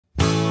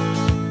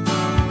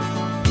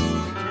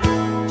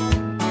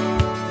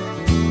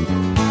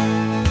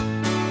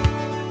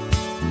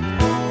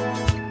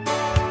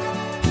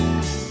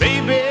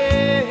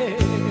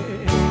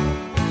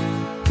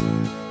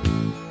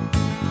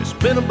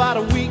about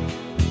a week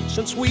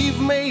since we've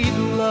made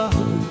love.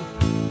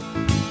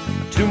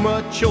 Too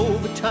much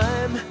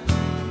overtime,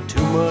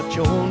 too much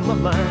on my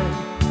mind.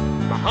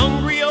 My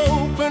hungry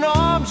open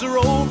arms are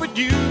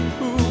overdue.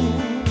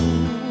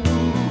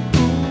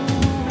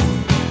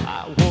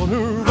 I wanna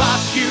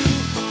rock you,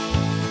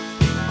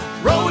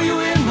 roll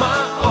you in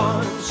my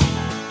arms,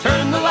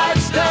 turn the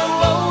lights down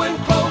low and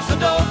close the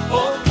door.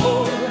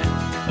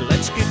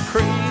 Let's get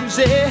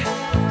crazy,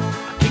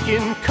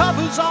 kicking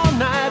covers all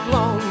night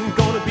long.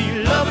 Gonna be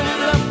loving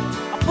it up,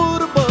 a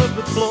foot above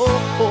the floor.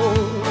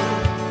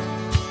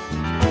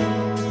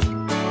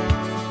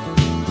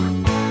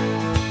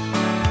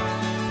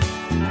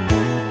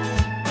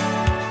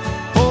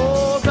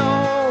 Hold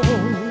on,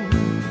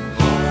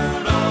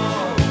 hold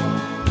on.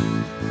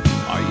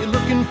 Are you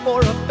looking for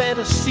a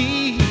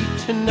fantasy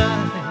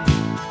tonight?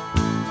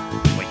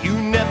 Well, you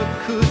never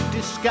could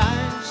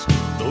disguise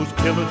those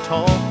pillow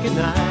talking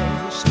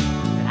eyes.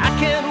 I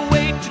can't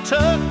wait to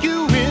tuck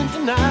you in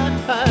tonight.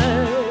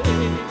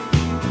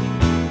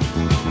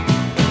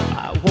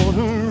 I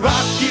wanna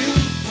rock you,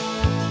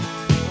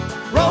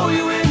 roll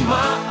you in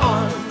my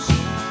arms,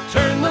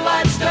 turn the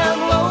lights down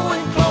low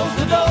and close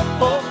the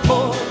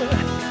door.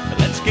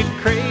 Let's get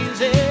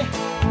crazy,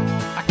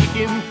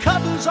 kicking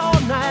covers all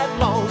night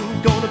long.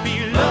 Gonna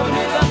be loving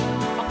it up,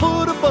 a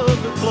foot above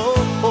the floor.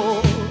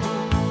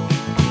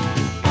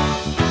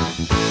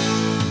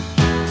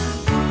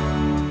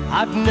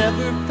 I've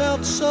never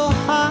felt so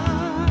high,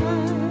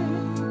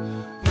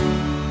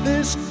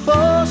 this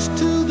close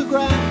to the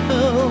ground.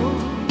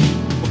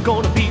 We're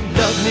gonna be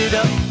loving it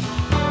up,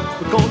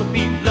 we're gonna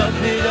be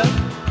loving it up,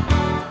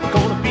 we're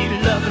gonna be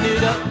loving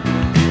it up.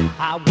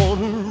 I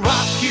wanna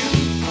rock you,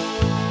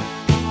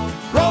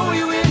 roll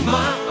you in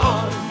my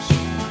arms,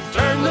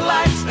 turn the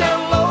lights down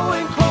low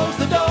and close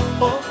the door.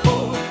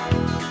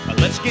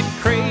 Let's get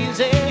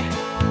crazy,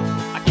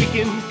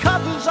 kicking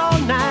covers all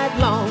night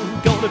long.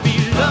 Gonna be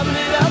loving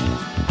it up,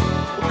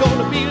 we're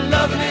gonna be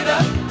loving it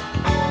up,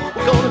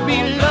 we're gonna be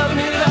loving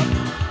it up,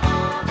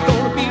 we're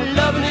gonna be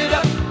loving it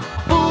up,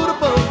 foot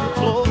above the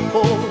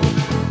floor.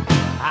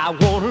 I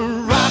wanna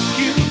rock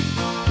you,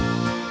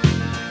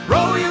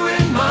 roll you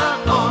in my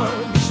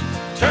arms,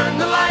 turn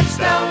the lights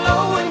down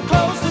low and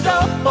close the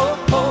door.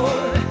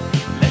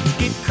 Let's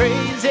get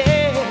crazy,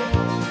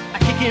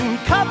 kicking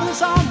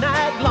covers all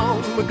night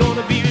long. We're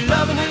gonna be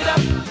loving it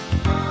up,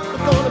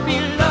 we're gonna be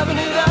loving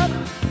it up,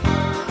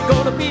 we're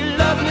gonna be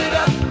loving it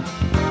up.